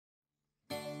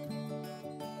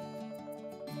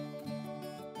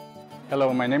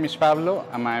Hello, my name is Pablo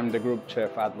and I'm the group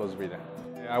chef at Los Vida.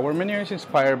 Our menu is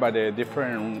inspired by the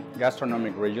different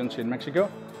gastronomic regions in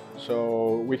Mexico.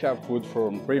 So we have food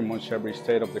from pretty much every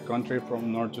state of the country,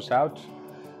 from north to south.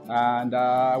 And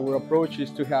our approach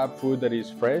is to have food that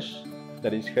is fresh,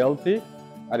 that is healthy,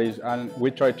 and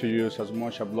we try to use as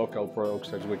much of local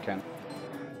products as we can.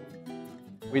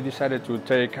 We decided to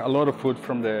take a lot of food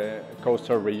from the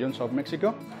coastal regions of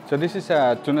Mexico. So this is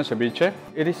a tuna ceviche.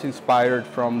 It is inspired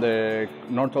from the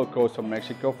northern coast of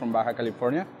Mexico, from Baja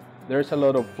California. There's a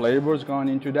lot of flavors going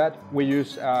into that. We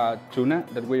use tuna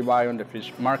that we buy on the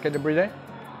fish market every day.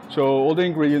 So all the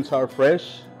ingredients are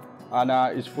fresh and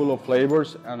it's full of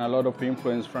flavors and a lot of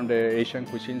influence from the Asian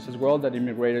cuisines as well that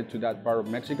immigrated to that part of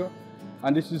Mexico.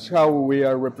 And this is how we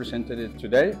are represented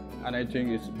today. And I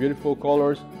think it's beautiful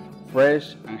colors,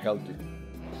 fresh and healthy.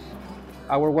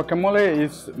 Our guacamole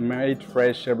is made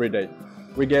fresh every day.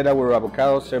 We get our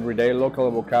avocados every day, local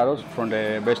avocados from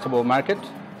the vegetable market.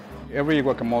 Every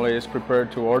guacamole is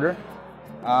prepared to order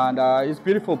and it's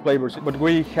beautiful flavors, but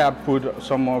we have put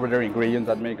some other ingredients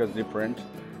that make us different.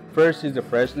 First is the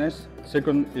freshness.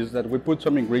 Second is that we put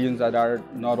some ingredients that are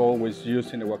not always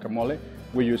used in the guacamole.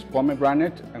 We use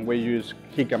pomegranate and we use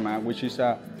jicama, which is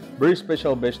a very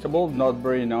special vegetable, not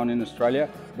very known in Australia,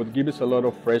 but gives us a lot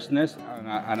of freshness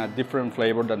and a different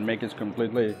flavor that makes it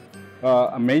completely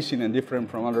amazing and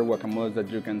different from other guacamoles that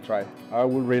you can try. I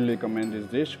would really recommend this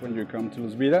dish when you come to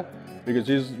Los Vida because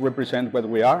this represents what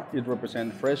we are. It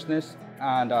represents freshness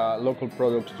and local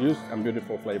products used and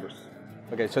beautiful flavors.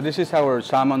 Okay, so this is our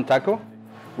salmon taco.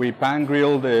 We pan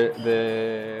grill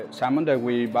the salmon that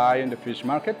we buy in the fish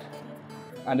market.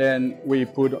 And then we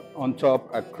put on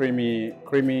top a creamy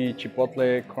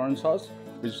chipotle corn sauce,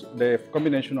 which the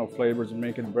combination of flavors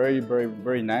make it very, very,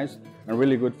 very nice and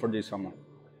really good for this summer.